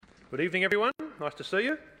Good evening, everyone. Nice to see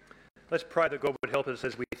you. Let's pray that God would help us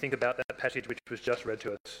as we think about that passage which was just read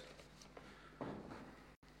to us.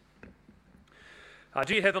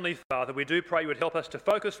 Dear Heavenly Father, we do pray you would help us to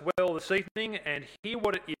focus well this evening and hear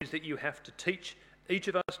what it is that you have to teach each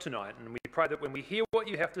of us tonight. And we pray that when we hear what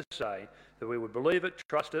you have to say, that we would believe it,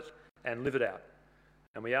 trust it, and live it out.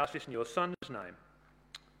 And we ask this in your Son's name.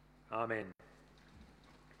 Amen.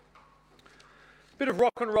 Bit of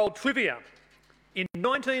rock and roll trivia. In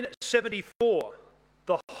 1974,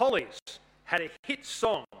 the Hollies had a hit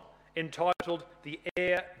song entitled "The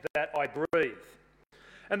Air That I Breathe."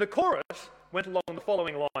 And the chorus went along the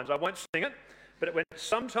following lines. I won't sing it, but it went,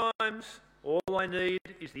 "Sometimes all I need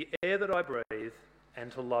is the air that I breathe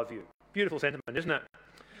and to love you." Beautiful sentiment, isn't it?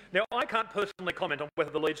 Now, I can't personally comment on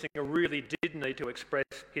whether the lead singer really did need to express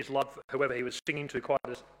his love for whoever he was singing to quite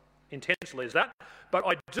as intensely as that, but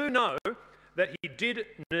I do know that he did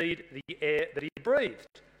need the air that he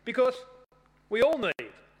breathed, because we all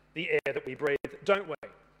need the air that we breathe, don't we?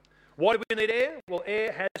 Why do we need air? Well,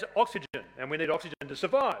 air has oxygen, and we need oxygen to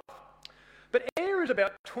survive. But air is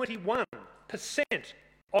about 21%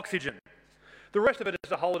 oxygen. The rest of it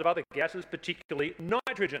is a whole lot of other gases, particularly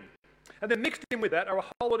nitrogen. And then mixed in with that are a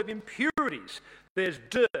whole lot of impurities. There's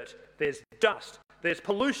dirt, there's dust, there's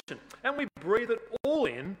pollution, and we breathe it all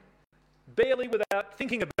in barely without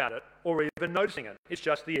thinking about it or even noticing it. It's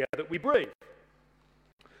just the air that we breathe.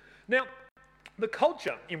 Now, the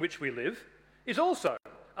culture in which we live is also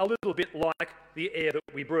a little bit like the air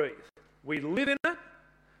that we breathe. We live in it,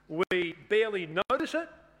 we barely notice it,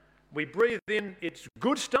 we breathe in its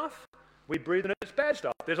good stuff, we breathe in its bad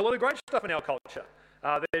stuff. There's a lot of great stuff in our culture.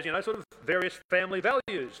 There's, sort of various family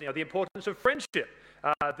values, the importance of friendship.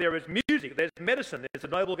 There is music, there's medicine, there's a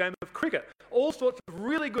noble game of cricket, all sorts of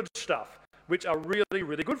really good stuff which are really,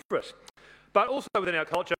 really good for us. But also within our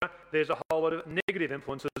culture, there's a whole lot of negative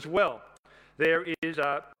influences as well. There is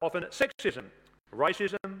often sexism,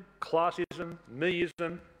 racism, classism,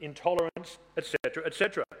 meism, intolerance, etc.,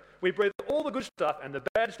 etc. We breathe all the good stuff and the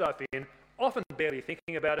bad stuff in, often barely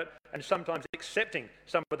thinking about it, and sometimes accepting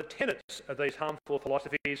some of the tenets of these harmful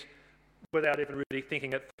philosophies without even really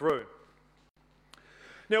thinking it through.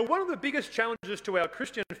 Now, one of the biggest challenges to our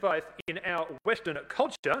Christian faith in our Western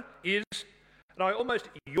culture is, and I almost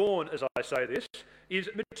yawn as I say this, is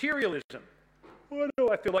materialism. Why do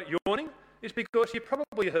I feel like yawning? It's because you've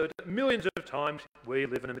probably heard millions of times, we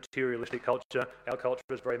live in a materialistic culture, our culture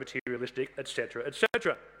is very materialistic, etc.,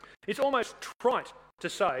 etc. It's almost trite to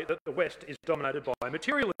say that the West is dominated by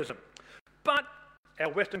materialism. But our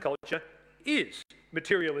Western culture is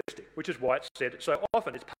materialistic, which is why it's said so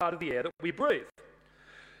often. It's part of the air that we breathe.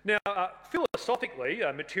 Now, philosophically,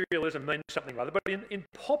 materialism means something or other, but in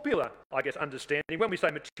popular, understanding, when we say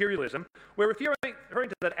materialism, we're referring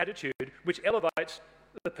to that attitude which elevates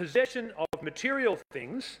the possession of material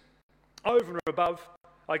things over and above,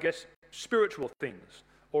 spiritual things,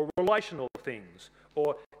 or relational things,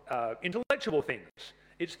 or intellectual things.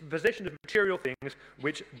 It's the possession of material things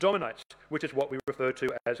which dominates, which is what we refer to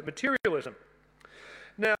as materialism.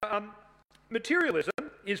 Now, materialism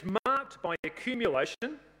is marked by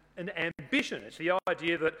accumulation and ambition. It's the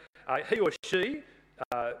idea that he or she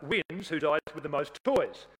wins who dies with the most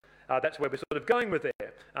toys. That's where we're sort of going with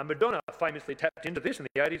there. Madonna famously tapped into this in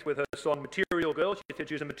the 80s with her song Material Girl. She said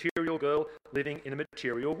she was a material girl living in a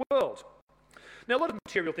material world. Now, a lot of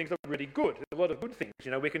material things are really good. There's a lot of good things.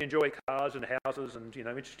 We can enjoy cars and houses and,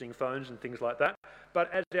 interesting phones and things like that.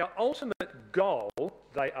 But as our ultimate goal,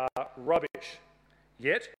 they are rubbish.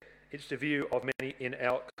 Yet, it's the view of many in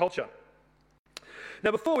our culture. Now,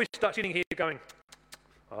 before we start sitting here going,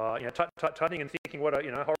 tutting and thinking what a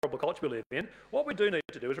horrible culture we live in, what we do need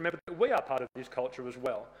to do is remember that we are part of this culture as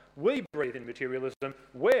well. We breathe in materialism.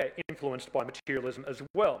 We're influenced by materialism as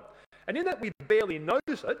well. And in that we barely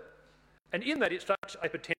notice it, and in that it's such a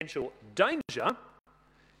potential danger,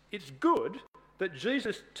 it's good that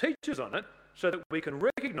Jesus teaches on it so that we can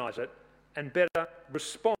recognise it and better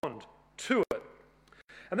respond to it.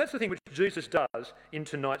 And that's the thing which Jesus does in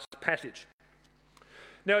tonight's passage.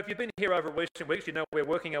 Now, if you've been here over recent weeks, you know we're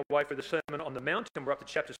working our way through the Sermon on the Mount, and we're up to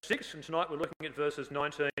chapter 6, and tonight we're looking at verses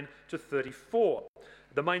 19 to 34.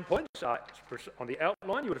 The main points are on the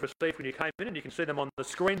outline you would have received when you came in, and you can see them on the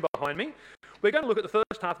screen behind me. We're going to look at the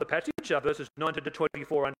first half of the passage, verses 19 to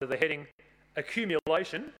 24, under the heading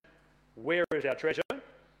Accumulation, Where is our treasure? And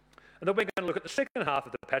then we're going to look at the second half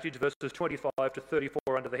of the passage, verses 25 to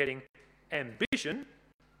 34, under the heading Ambition,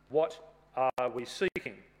 What are we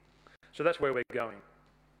seeking? So that's where we're going.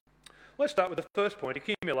 Let's start with the first point,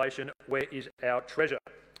 accumulation, where is our treasure?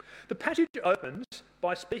 The passage opens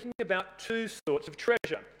by speaking about two sorts of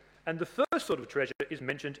treasure. And the first sort of treasure is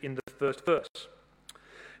mentioned in the first verse.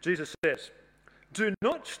 Jesus says, "Do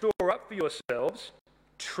not store up for yourselves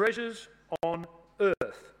treasures on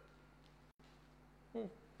earth." Well,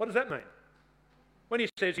 what does that mean? When he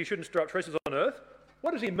says you shouldn't store up treasures on earth,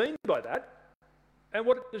 what does he mean by that? And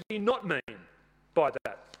what does he not mean by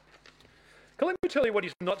that? Let me tell you what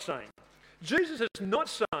he's not saying. Jesus is not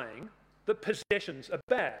saying that possessions are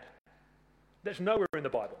bad. That's nowhere in the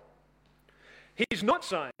Bible. He's not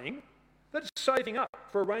saying that saving up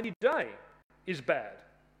for a rainy day is bad.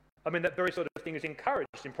 I mean, that very sort of thing is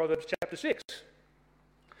encouraged in Proverbs chapter 6.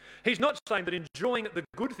 He's not saying that enjoying the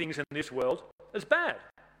good things in this world is bad.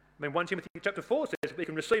 I mean, 1 Timothy chapter 4 says that we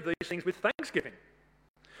can receive these things with thanksgiving.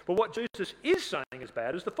 But what Jesus is saying is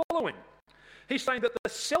bad is the following. He's saying that the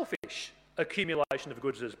selfish accumulation of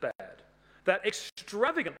goods is bad, that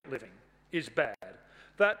extravagant living is bad,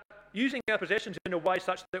 that using our possessions in a way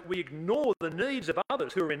such that we ignore the needs of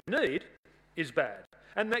others who are in need is bad,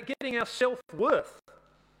 and that getting our self-worth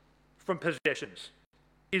from possessions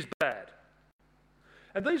is bad.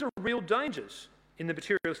 And these are real dangers in the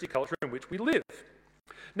materialistic culture in which we live.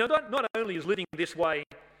 Now, not only is living this way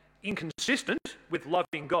inconsistent with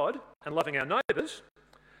loving God and loving our neighbours,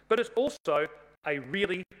 but it's also a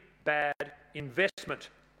really bad investment.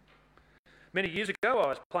 Many years ago, I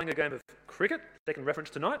was playing a game of cricket, second reference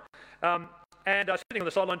tonight, and I was sitting on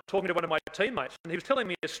the sideline talking to one of my teammates, and he was telling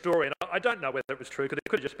me a story, and I don't know whether it was true, because it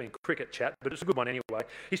could have just been cricket chat, but it's a good one anyway.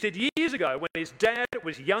 He said years ago, when his dad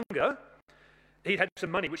was younger, he had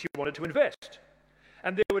some money which he wanted to invest.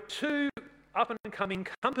 And there were two up-and-coming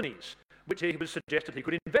companies which he was suggested he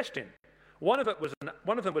could invest in. One of them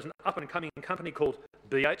was an up-and-coming company called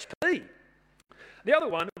BHP. The other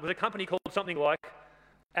one was a company called something like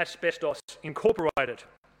Asbestos Incorporated.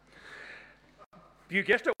 You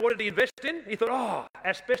guessed it, what did he invest in? He thought,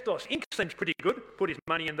 Asbestos Inc. seems pretty good, put his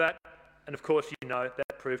money in that, and of course, you know,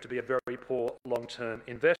 that proved to be a very poor long-term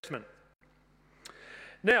investment.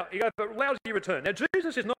 Now, he got a lousy return. Now,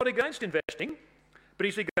 Jesus is not against investing, but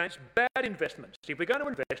he's against bad investments. If we're going to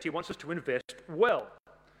invest, he wants us to invest well.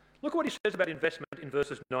 Look what he says about investment in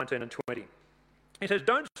verses 19 and 20. He says,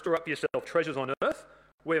 "Don't store up for yourself treasures on earth,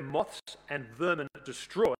 where moths and vermin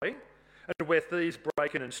destroy, and where thieves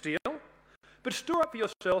break in and steal, but store up for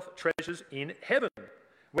yourself treasures in heaven,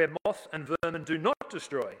 where moths and vermin do not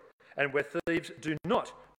destroy, and where thieves do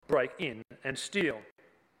not break in and steal."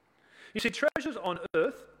 You see, treasures on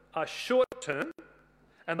earth are short-term,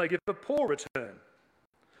 and they give a poor return.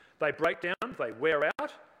 They break down, they wear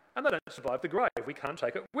out, and they don't survive the grave. We can't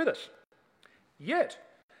take it with us. Yet,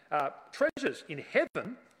 treasures in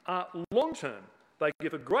heaven are long-term. They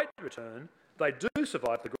give a great return. They do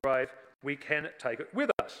survive the grave. We can take it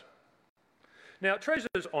with us. Now,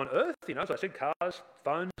 treasures on earth, as I said, cars,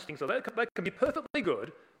 phones, things like that, they can be perfectly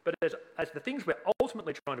good, but as the things we're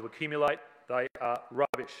ultimately trying to accumulate, they are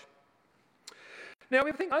rubbish. Now,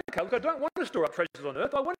 we think, okay, look, I don't want to store up treasures on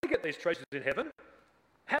earth. I want to get these treasures in heaven.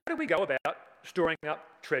 How do we go about storing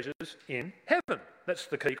up treasures in heaven? That's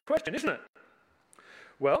the key question, isn't it?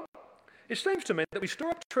 Well, it seems to me that we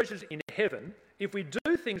store up treasures in heaven if we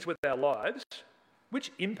do things with our lives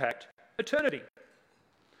which impact eternity.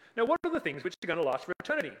 Now, what are the things which are going to last for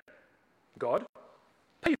eternity? God,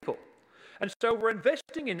 people. And so we're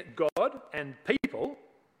investing in God and people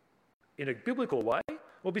in a biblical way.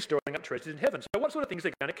 We'll be storing up treasures in heaven. So what sort of things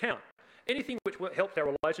are going to count? Anything which helps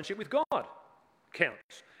our relationship with God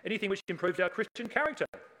counts. Anything which improves our Christian character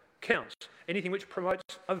counts. Anything which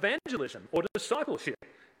promotes evangelism or discipleship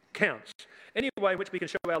counts. Any way in which we can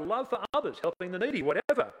show our love for others, helping the needy,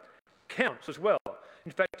 whatever, counts as well.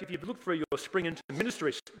 In fact, if you look through your Spring into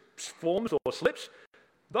Ministry forms or slips,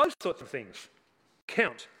 those sorts of things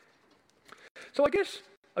count. So I guess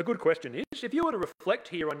a good question is, if you were to reflect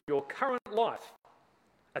here on your current life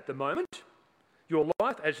at the moment, your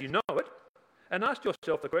life as you know it, and ask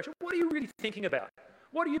yourself the question, what are you really thinking about?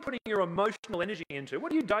 What are you putting your emotional energy into? What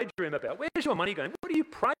do you daydream about? Where's your money going? What do you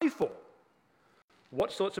pray for?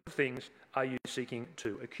 What sorts of things are you seeking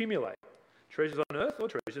to accumulate? Treasures on earth or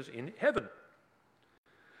treasures in heaven?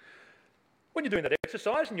 When you're doing that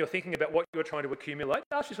exercise and you're thinking about what you're trying to accumulate,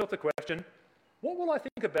 ask yourself the question, what will I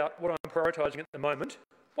think about what I'm prioritising at the moment?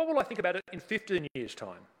 What will I think about it in 15 years'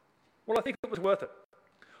 time? Will I think it was worth it?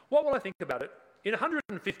 What will I think about it in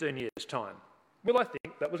 115 years' time? Will I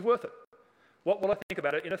think that was worth it? What will I think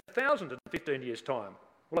about it in 1,015 years' time?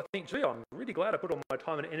 Will I think, gee, I'm really glad I put all my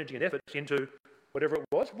time and energy and efforts into whatever it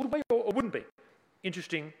was? Would it be or wouldn't be?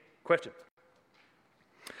 Interesting question.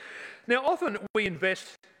 Now, often we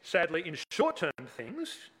invest, sadly, in short-term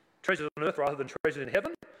things, treasures on earth rather than treasures in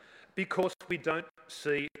heaven, because we don't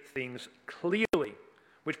see things clearly.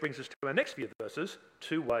 Which brings us to our next few verses,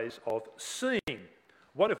 two ways of seeing,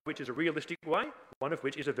 one of which is a realistic way, one of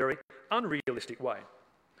which is a very unrealistic way.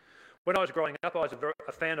 When I was growing up, I was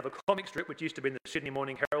a fan of a comic strip which used to be in the Sydney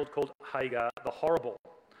Morning Herald called Hagar the Horrible.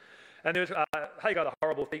 And there's Hagar the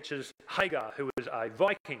Horrible features Hagar, who is a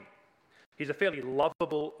Viking. He's a fairly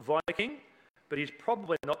lovable Viking, but he's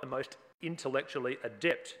probably not the most intellectually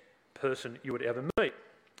adept person you would ever meet.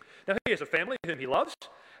 Now, he has a family whom he loves,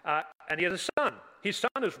 and he has a son. His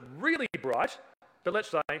son is really bright, but let's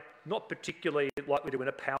say not particularly likely to win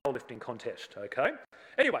a powerlifting contest, okay?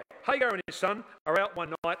 Anyway, Hagar and his son are out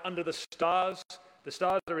one night under the stars. The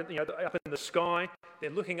stars are up in the sky.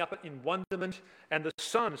 They're looking up in wonderment, and the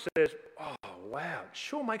son says, "Oh, wow, it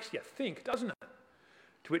sure makes you think, doesn't it?"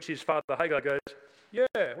 To which his father Hagar goes, "Yeah,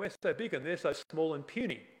 we're so big and they're so small and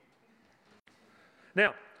puny."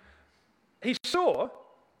 Now, he saw,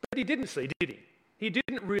 but he didn't see, did he? He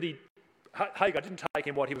didn't really, Hagar didn't take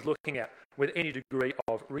in what he was looking at with any degree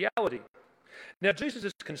of reality. Now, Jesus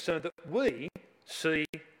is concerned that we see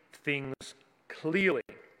things clearly.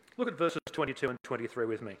 Look at verses 22 and 23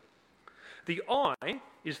 with me. The eye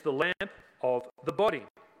is the lamp of the body.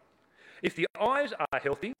 If the eyes are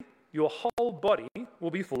healthy, your whole body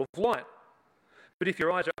will be full of light. But if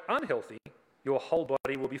your eyes are unhealthy, your whole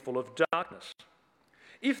body will be full of darkness.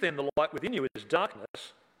 If then the light within you is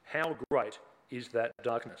darkness, how great is that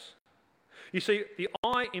darkness? You see, the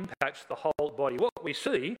eye impacts the whole body. What we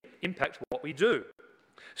see impacts what we do.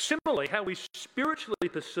 Similarly, how we spiritually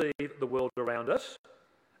perceive the world around us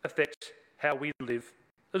affects how we live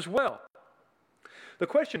as well. The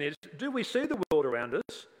question is, do we see the world around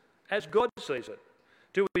us as God sees it?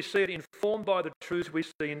 Do we see it informed by the truths we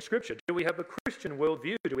see in Scripture? Do we have a Christian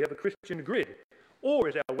worldview? Do we have a Christian grid? Or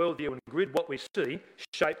is our worldview and grid, what we see,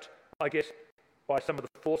 shaped, I guess, by some of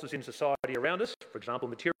the forces in society around us, for example,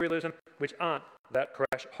 materialism, which aren't that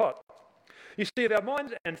crash hot? You see, if our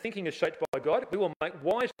minds and thinking is shaped by God, we will make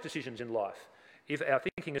wise decisions in life. If our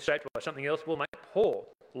thinking is shaped by something else, we'll make poor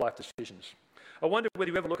life decisions. I wonder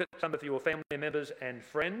whether you ever look at some of your family members and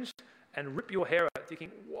friends and rip your hair out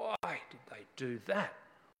thinking, why did they do that?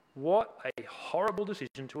 What a horrible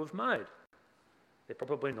decision to have made. They're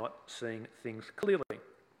probably not seeing things clearly.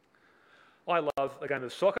 I love the game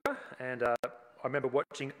of soccer, and I remember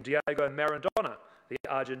watching Diego Maradona, the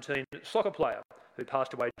Argentine soccer player who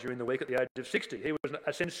passed away during the week at the age of 60. He was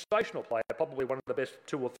a sensational player, probably one of the best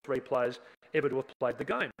 2 or 3 players ever to have played the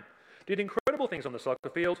game. Did incredible things on the soccer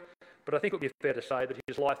field, but I think it would be fair to say that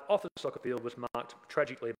his life off the soccer field was marked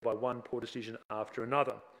tragically by one poor decision after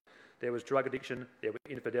another. There was drug addiction, there were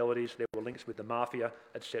infidelities, there were links with the mafia,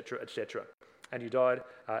 etc., etc. And he died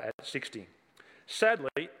at 60.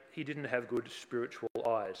 Sadly, he didn't have good spiritual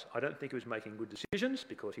eyes. I don't think he was making good decisions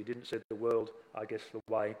because he didn't see the world, I guess, the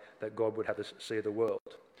way that God would have us see the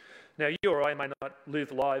world. Now, you or I may not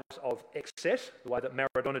live lives of excess the way that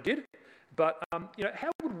Maradona did, but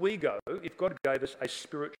how would we go if God gave us a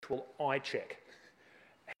spiritual eye check?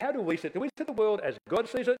 How do we see it? Do we see the world as God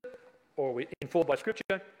sees it, or are we informed by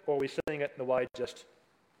Scripture, or are we seeing it in the way just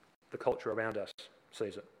the culture around us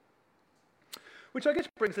sees it? Which I guess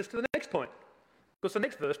brings us to the next point, because the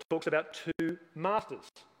next verse talks about 2 masters.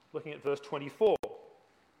 Looking at verse 24. It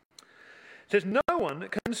says, "No one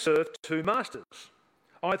can serve 2 masters.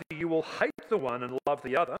 Either you will hate the one and love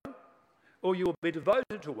the other, or you will be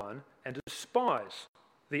devoted to one and despise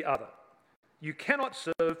the other. You cannot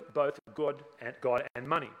serve both God and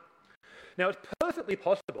money." Now, it's perfectly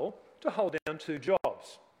possible to hold down 2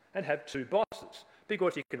 jobs and have 2 bosses,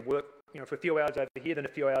 because you can work for a few hours over here, then a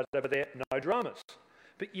few hours over there, no dramas.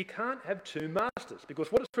 But you can't have 2 masters,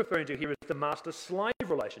 because what it's referring to here is the master-slave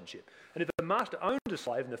relationship. And if the master owned a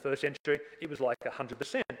slave in the first century, it was like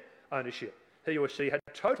 100% ownership. He or she had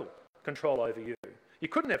total control over you. You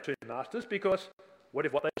couldn't have 2 masters, because what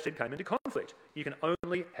if what they said came into conflict? You can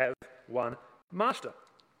only have one master.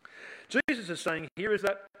 Jesus is saying here is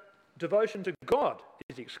that devotion to God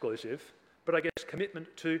is exclusive, but I guess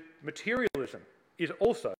commitment to materialism is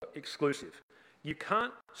also exclusive. You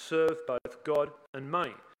can't serve both God and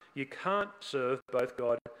money. You can't serve both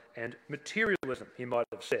God and materialism, he might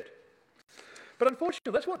have said. But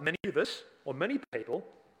unfortunately, that's what many of us, or many people,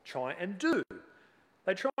 try and do.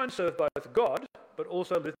 They try and serve both God, but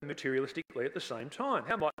also live materialistically at the same time.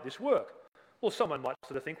 How might this work? Well, someone might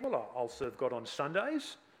sort of think, well, I'll serve God on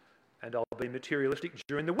Sundays, and I'll be materialistic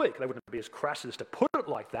during the week. They wouldn't be as crass as to put it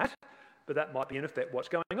like that, but that might be in effect what's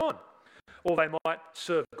going on. Or they might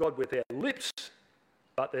serve God with their lips,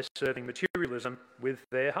 but they're serving materialism with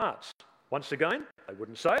their hearts. Once again, they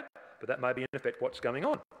wouldn't say it, but that may be in effect what's going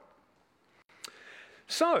on.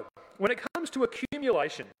 So, when it comes to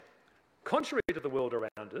accumulation, Contrary to the world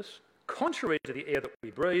around us, contrary to the air that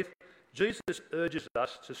we breathe, Jesus urges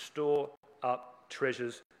us to store up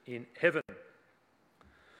treasures in heaven.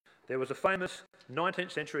 There was a famous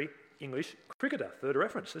 19th century English cricketer, third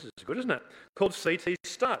reference, this is good, isn't it, called C.T.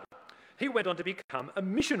 Studd. He went on to become a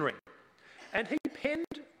missionary, and he penned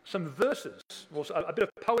some verses, or a bit of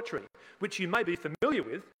poetry, which you may be familiar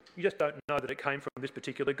with, you just don't know that it came from this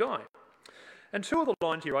particular guy. And two of the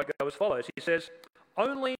lines he wrote go as follows. He says,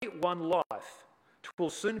 "Only one life, 'twill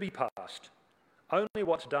soon be past. Only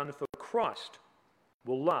what's done for Christ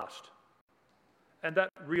will last." And that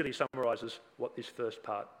really summarises what this first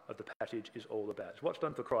part of the passage is all about. It's what's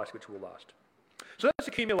done for Christ which will last. So that's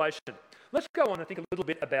accumulation. Let's go on and think a little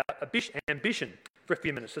bit about ambition for a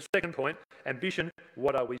few minutes. The second point, ambition,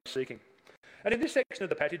 what are we seeking? And in this section of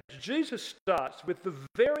the passage, Jesus starts with the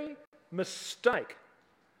very mistake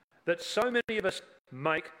that so many of us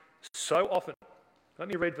make so often. Let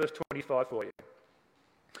me read verse 25 for you.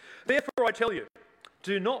 "Therefore I tell you,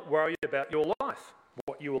 do not worry about your life,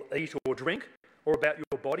 what you will eat or drink, or about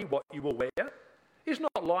your body, what you will wear. Is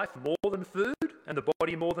not life more than food, and the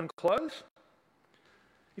body more than clothes?"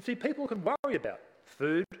 You see, people can worry about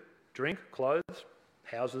food, drink, clothes,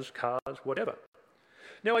 houses, cars, whatever.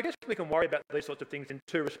 Now, I guess we can worry about these sorts of things in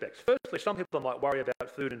two respects. Firstly, some people might worry about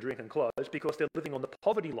food and drink and clothes because they're living on the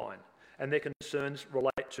poverty line and their concerns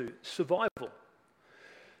relate to survival.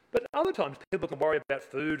 But other times, people can worry about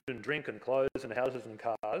food and drink and clothes and houses and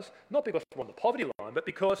cars, not because we're on the poverty line, but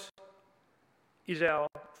because is our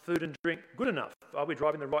food and drink good enough? Are we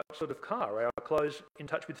driving the right sort of car? Are our clothes in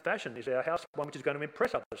touch with fashion? Is our house one which is going to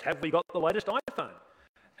impress others? Have we got the latest iPhone?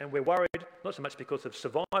 And we're worried not so much because of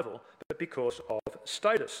survival, but because of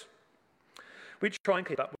status. We try and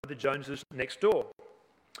keep up with the Joneses next door.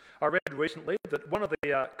 I read recently that one of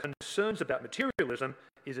the concerns about materialism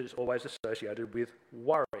is that it's always associated with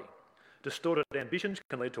worry. Distorted ambitions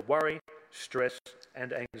can lead to worry, stress,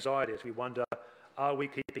 and anxiety as we wonder, are we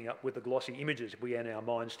keeping up with the glossy images we in our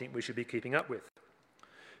minds think we should be keeping up with?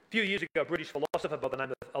 A few years ago, a British philosopher by the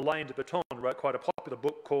name of Alain de Botton wrote quite a popular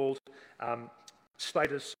book called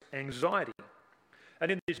Status Anxiety.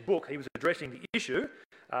 And in this book, he was addressing the issue,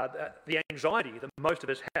 the anxiety that most of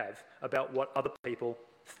us have about what other people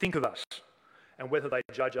think of us and whether they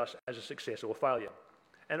judge us as a success or failure.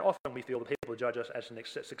 And often we feel that people judge us as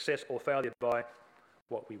a success or failure by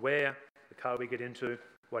what we wear, the car we get into,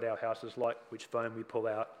 what our house is like, which phone we pull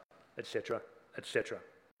out, etc., etc.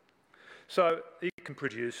 So it can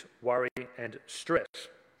produce worry and stress.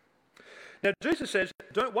 Now, Jesus says,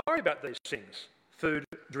 don't worry about these things, food,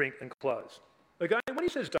 drink, and clothes. Again, when he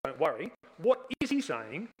says don't worry, what is he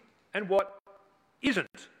saying and what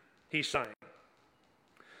isn't he saying?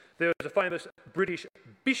 There was a famous British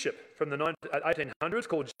bishop from the 1800s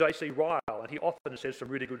called J.C. Ryle, and he often says some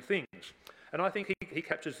really good things. And I think he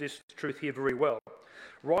captures this truth here very well.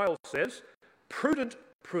 Ryle says, prudent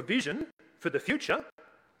provision for the future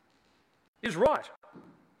is right,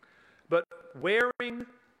 but wearing,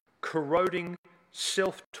 corroding,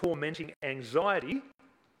 self-tormenting anxiety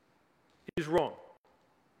is wrong.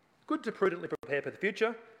 Good to prudently prepare for the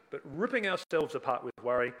future, but ripping ourselves apart with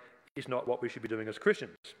worry is not what we should be doing as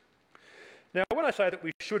Christians. Now, when I say that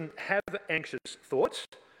we shouldn't have anxious thoughts,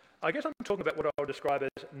 I guess I'm talking about what I would describe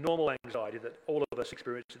as normal anxiety that all of us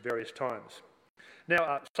experience at various times.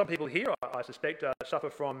 Now, some people here, I suspect, suffer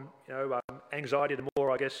from anxiety at a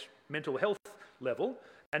more, mental health level.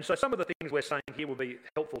 And so some of the things we're saying here will be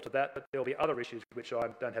helpful to that, but there'll be other issues which I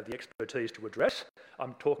don't have the expertise to address.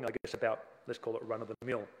 I'm talking, about, let's call it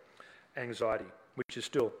run-of-the-mill anxiety, which is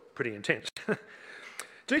still pretty intense.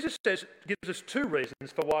 Jesus gives us two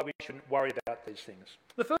reasons for why we shouldn't worry about these things.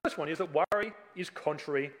 The first one is that worry is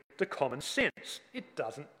contrary to common sense. It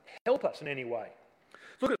doesn't help us in any way.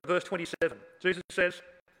 Look at verse 27. Jesus says,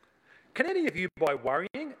 "Can any of you, by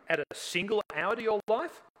worrying, add a single hour to your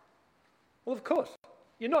life?" Well, of course.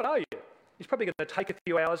 You're not, are you? It's probably going to take a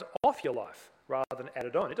few hours off your life rather than add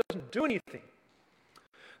it on. It doesn't do anything.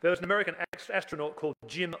 There was an American astronaut called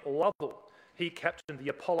Jim Lovell. He captained the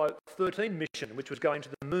Apollo 13 mission, which was going to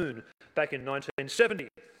the moon back in 1970.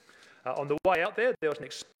 On the way out there was an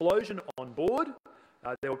explosion on board.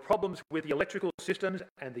 There were problems with the electrical systems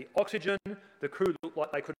and the oxygen. The crew looked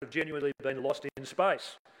like they could have genuinely been lost in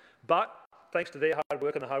space. But thanks to their hard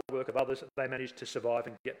work and the hard work of others, they managed to survive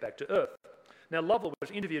and get back to Earth. Now, Lovell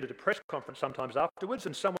was interviewed at a press conference sometimes afterwards,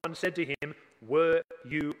 and someone said to him, "Were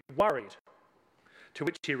you worried?" To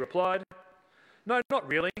which he replied, "No, not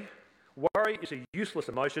really. Worry is a useless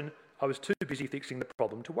emotion. I was too busy fixing the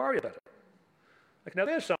problem to worry about it." Now,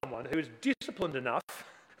 there's someone who is disciplined enough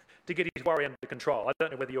to get his worry under control. I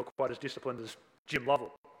don't know whether you're quite as disciplined as Jim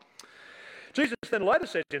Lovell. Jesus then later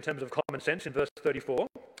says, in terms of common sense, in verse 34,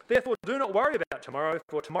 "Therefore do not worry about tomorrow,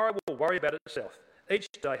 for tomorrow will worry about itself. Each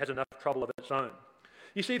day has enough trouble of its own."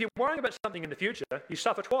 You see, if you're worrying about something in the future, you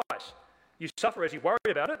suffer twice. You suffer as you worry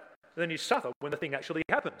about it, and then you suffer when the thing actually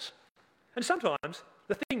happens. And sometimes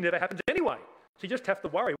the thing never happens anyway, so you just have to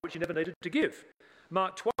worry, which you never needed to give.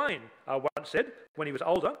 Mark Twain once said, when he was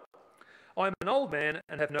older, "I am an old man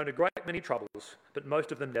and have known a great many troubles, but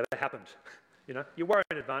most of them never happened." You worry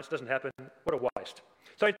in advance, it doesn't happen, what a waste.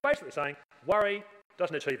 So he's basically saying, worry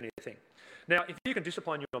doesn't achieve anything. Now, if you can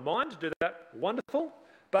discipline your mind to do that, wonderful.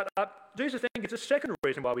 But Jesus then gives a second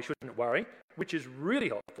reason why we shouldn't worry, which is really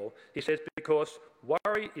helpful. He says, because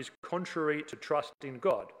worry is contrary to trust in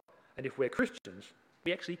God. And if we're Christians,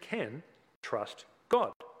 we actually can trust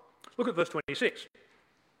God. Look at verse 26.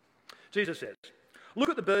 Jesus says, "Look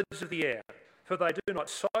at the birds of the air, for they do not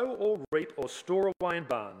sow or reap or store away in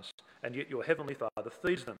barns, and yet your heavenly Father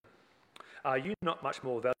feeds them. Are you not much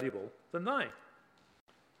more valuable than they?"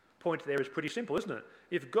 Point there is pretty simple, isn't it?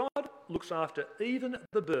 If God looks after even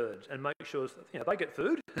the birds and makes sure that, they get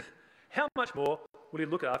food, how much more will he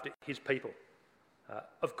look after his people?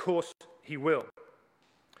 Of course he will.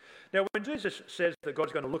 Now, when Jesus says that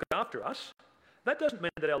God's going to look after us, that doesn't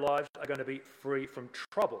mean that our lives are going to be free from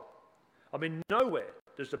trouble. I mean, nowhere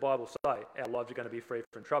does the Bible say our lives are going to be free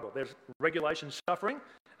from trouble. There's regulation suffering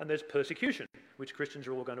and there's persecution, which Christians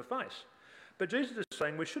are all going to face. But Jesus is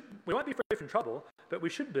saying we won't be free from trouble, but we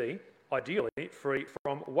should be, ideally, free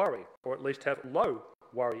from worry, or at least have low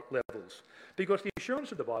worry levels. Because the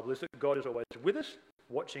assurance of the Bible is that God is always with us,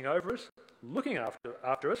 watching over us, looking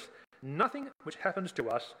after us. Nothing which happens to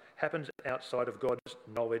us happens outside of God's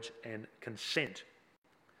knowledge and consent.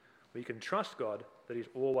 We can trust God that he's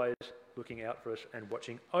always looking out for us and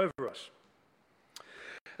watching over us.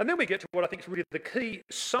 And then we get to what I think is really the key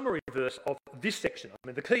summary verse of this section. I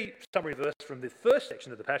mean, the key summary verse from the first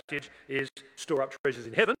section of the passage is "store up treasures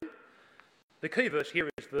in heaven." The key verse here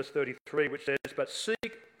is verse 33, which says, "But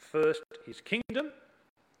seek first his kingdom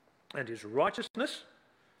and his righteousness,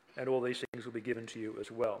 and all these things will be given to you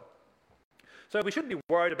as well." So we shouldn't be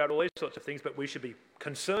worried about all these sorts of things, but we should be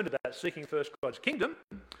concerned about seeking first God's kingdom.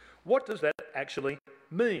 What does that actually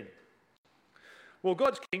mean? Well,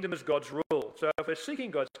 God's kingdom is God's rule. So if we're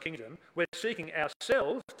seeking God's kingdom, we're seeking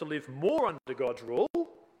ourselves to live more under God's rule,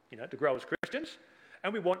 to grow as Christians,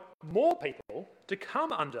 and we want more people to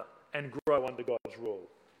come under and grow under God's rule.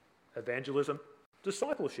 Evangelism,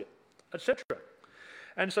 discipleship, etc.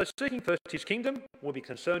 And so seeking first his kingdom, we'll be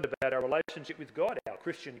concerned about our relationship with God, our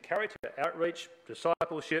Christian character, outreach,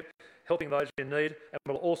 discipleship, helping those in need, and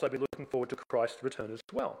we'll also be looking forward to Christ's return as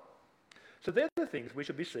well. So they're the things we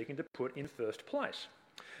should be seeking to put in first place.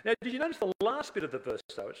 Now, did you notice the last bit of the verse,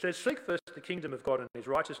 though? It says, "Seek first the kingdom of God and his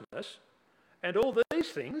righteousness, and all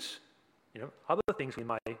these things," other things we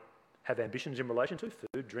may have ambitions in relation to,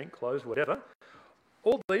 food, drink, clothes, whatever,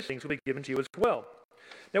 "all these things will be given to you as well."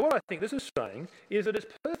 Now, what I think this is saying is that it's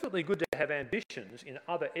perfectly good to have ambitions in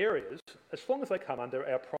other areas as long as they come under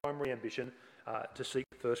our primary ambition to seek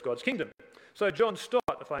first God's kingdom. So John Stott,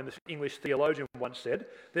 a famous English theologian, once said,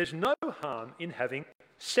 "There's no harm in having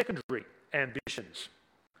secondary ambitions,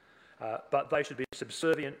 but they should be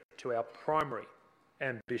subservient to our primary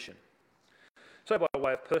ambition." So by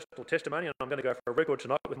way of personal testimony, and I'm going to go for a record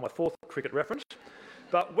tonight with my fourth cricket reference,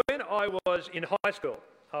 but when I was in high school,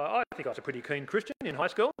 I think I was a pretty keen Christian in high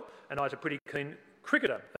school, and I was a pretty keen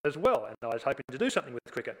cricketer as well, and I was hoping to do something with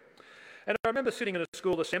cricket. And I remember sitting in a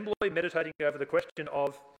school assembly meditating over the question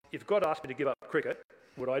of, if God asked me to give up cricket,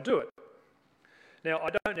 would I do it? Now, I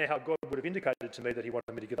don't know how God would have indicated to me that he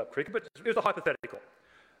wanted me to give up cricket, but it was a hypothetical.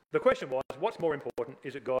 The question was, what's more important,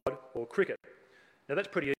 is it God or cricket? Now, that's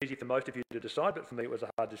pretty easy for most of you to decide, but for me it was a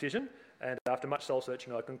hard decision, and after much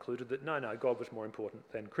soul-searching I concluded that no, God was more important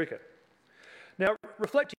than cricket. Now,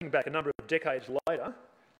 reflecting back a number of decades later,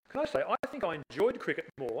 can I say I think I enjoyed cricket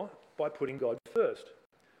more by putting God first.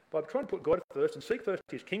 By trying to put God first and seek first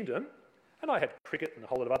his kingdom, and I had cricket and a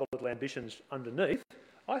whole lot of other little ambitions underneath,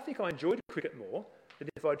 I think I enjoyed cricket more than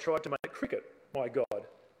if I tried to make cricket my God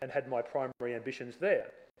and had my primary ambitions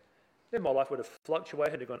there. Then my life would have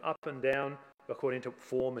fluctuated and gone up and down according to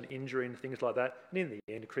form and injury and things like that, and in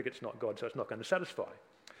the end, cricket's not God, so it's not going to satisfy.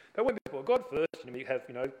 But when we put God first, and you have,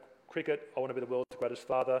 cricket, I want to be the world's greatest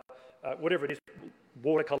father, whatever it is,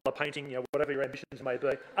 watercolour painting, whatever your ambitions may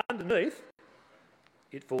be, underneath,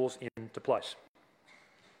 it falls into place.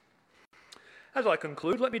 As I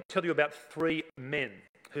conclude, let me tell you about three men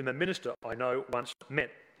whom a minister I know once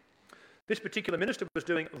met. This particular minister was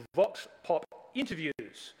doing vox pop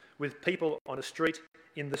interviews with people on a street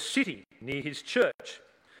in the city near his church.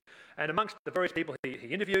 And amongst the various people he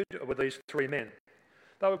interviewed were these three men.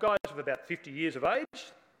 They were guys of about 50 years of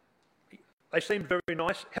age. They seemed very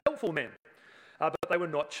nice, helpful men, but they were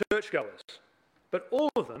not churchgoers. But all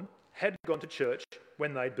of them had gone to church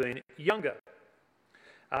when they'd been younger.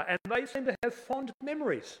 And they seemed to have fond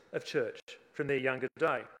memories of church from their younger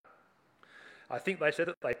day. I think they said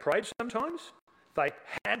that they prayed sometimes. They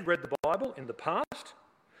had read the Bible in the past.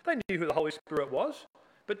 They knew who the Holy Spirit was.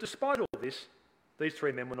 But despite all this, these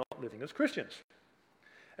three men were not living as Christians.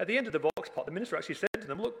 At the end of the vox pop, the minister actually said to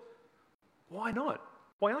them, look, why not?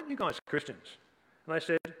 Why aren't you guys Christians? And they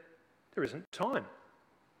said, there isn't time.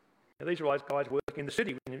 Now, these are guys working in the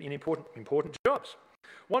city in important jobs.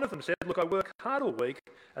 One of them said, look, I work hard all week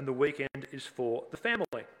and the weekend is for the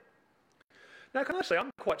family. Now, can I say, I'm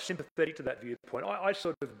quite sympathetic to that viewpoint. I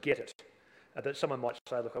sort of get it, that someone might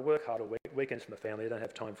say, look, I work hard all week, weekends for my family, I don't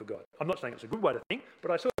have time for God. I'm not saying it's a good way to think,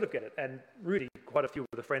 but I sort of get it. And really, quite a few of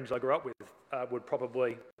the friends I grew up with would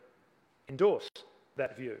probably endorse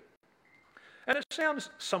that view. And it sounds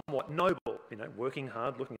somewhat noble, working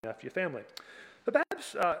hard, looking after your family. But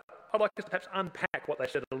perhaps I'd like us to perhaps unpack what they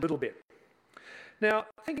said a little bit. Now,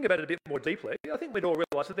 thinking about it a bit more deeply, I think we'd all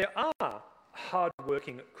realise that there are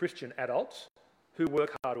hard-working Christian adults who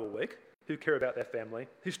work hard all week, who care about their family,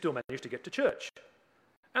 who still manage to get to church.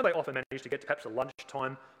 And they often manage to get to perhaps a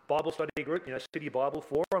lunchtime Bible study group, City Bible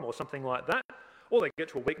Forum or something like that, or they get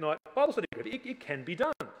to a weeknight Bible study group. It can be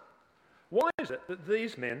done. Why is it that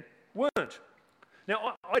these men weren't?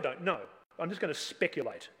 Now, I don't know. I'm just going to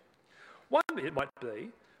speculate. One bit might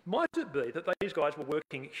it be that these guys were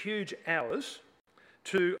working huge hours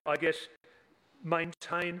to, I guess,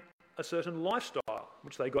 maintain a certain lifestyle,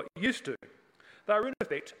 which they got used to. They were in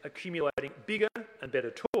effect accumulating bigger and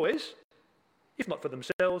better toys, if not for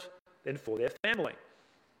themselves, then for their family.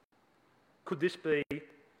 Could this be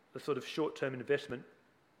the sort of short-term investment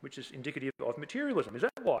which is indicative of materialism? Is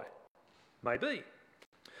that why? Maybe.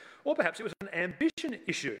 Or perhaps it was an ambition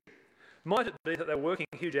issue. Might it be that they were working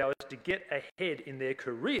huge hours to get ahead in their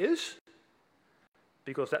careers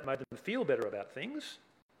because that made them feel better about things,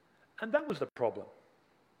 and that was the problem?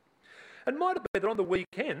 And might it be that on the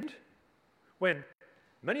weekend, when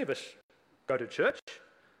many of us go to church,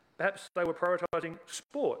 perhaps they were prioritising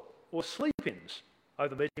sport or sleep-ins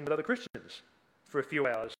over meeting with other Christians for a few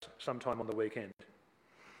hours sometime on the weekend?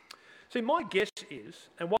 See, my guess is,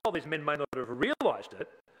 and while these men may not have realised it,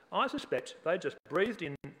 I suspect they just breathed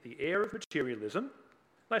in the air of materialism.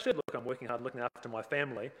 They said, look, I'm working hard looking after my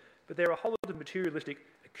family, but there are a whole lot of materialistic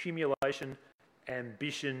accumulation,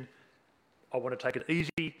 ambition, I want to take it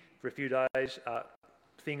easy for a few days,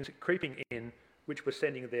 things creeping in, which were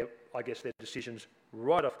sending their decisions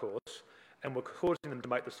right off course and were causing them to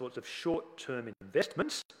make the sorts of short-term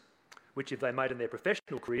investments, which if they made in their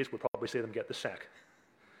professional careers would probably see them get the sack.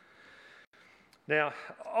 Now,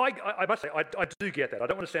 I must say, I do get that. I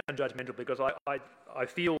don't want to sound judgmental because I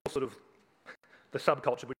feel sort of the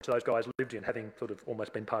subculture which those guys lived in, having sort of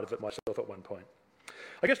almost been part of it myself at one point.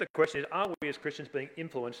 I guess the question is, are we as Christians being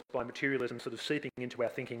influenced by materialism sort of seeping into our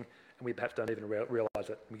thinking and we perhaps don't even realise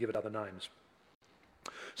it, we give it other names?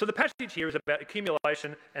 So the passage here is about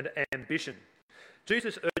accumulation and ambition.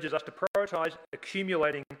 Jesus urges us to prioritise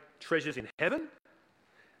accumulating treasures in heaven,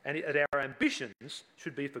 and that our ambitions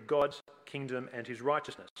should be for God's kingdom and his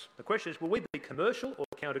righteousness. The question is, will we be commercial or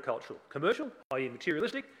countercultural? Commercial, i.e.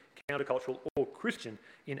 materialistic, countercultural or Christian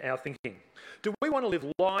in our thinking? Do we want to live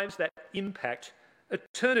lives that impact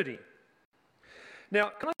eternity? Now,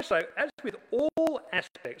 can I say, as with all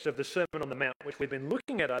aspects of the Sermon on the Mount, which we've been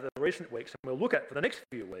looking at over the recent weeks and we'll look at for the next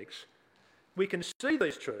few weeks, we can see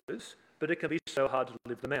these truths, but it can be so hard to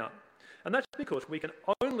live them out. And that's because we can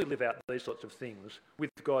only live out these sorts of things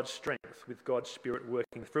with God's strength, with God's Spirit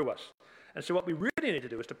working through us. And so what we really need to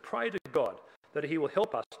do is to pray to God that he will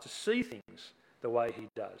help us to see things the way he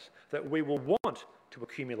does, that we will want to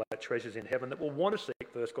accumulate treasures in heaven, that we'll want to seek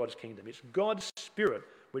first God's kingdom. It's God's Spirit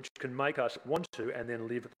which can make us want to and then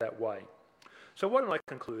live that way. So why don't I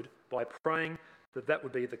conclude by praying that that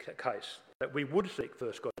would be the case, that we would seek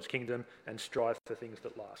first God's kingdom and strive for things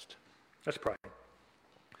that last. Let's pray.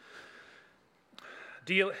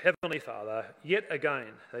 Dear Heavenly Father, yet again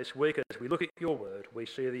this week as we look at your word, we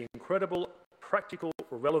see the incredible practical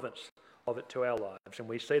relevance of it to our lives, and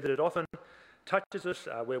we see that it often touches us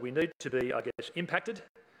where we need to be, impacted.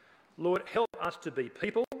 Lord, help us to be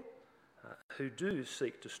people who do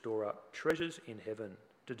seek to store up treasures in heaven,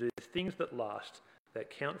 to do things that last, that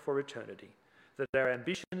count for eternity, that our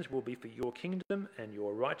ambitions will be for your kingdom and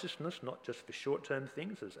your righteousness, not just for short-term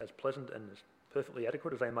things, as pleasant and as perfectly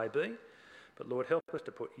adequate as they may be, but Lord, help us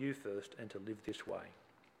to put you first and to live this way.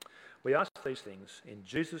 We ask these things in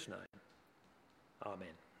Jesus' name. Amen.